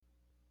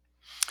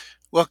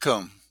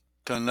Welcome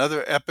to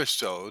another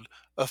episode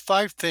of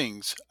 5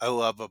 Things I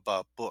Love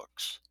About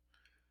Books.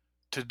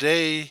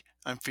 Today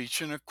I'm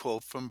featuring a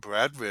quote from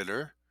Brad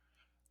Ritter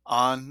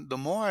on "The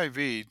more I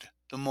read,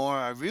 the more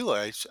I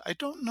realize I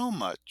don't know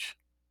much."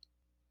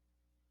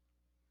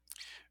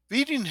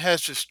 Reading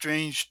has a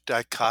strange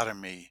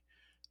dichotomy.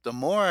 The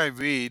more I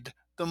read,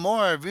 the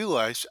more I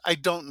realize I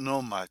don't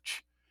know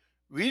much.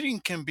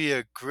 Reading can be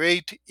a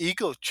great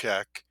ego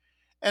check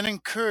and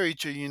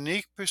encourage a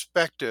unique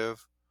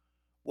perspective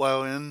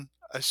while in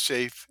a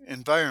safe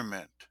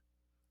environment.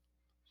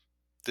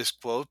 This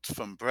quote's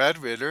from Brad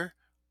Ritter,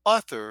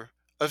 author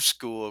of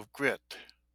School of Grit.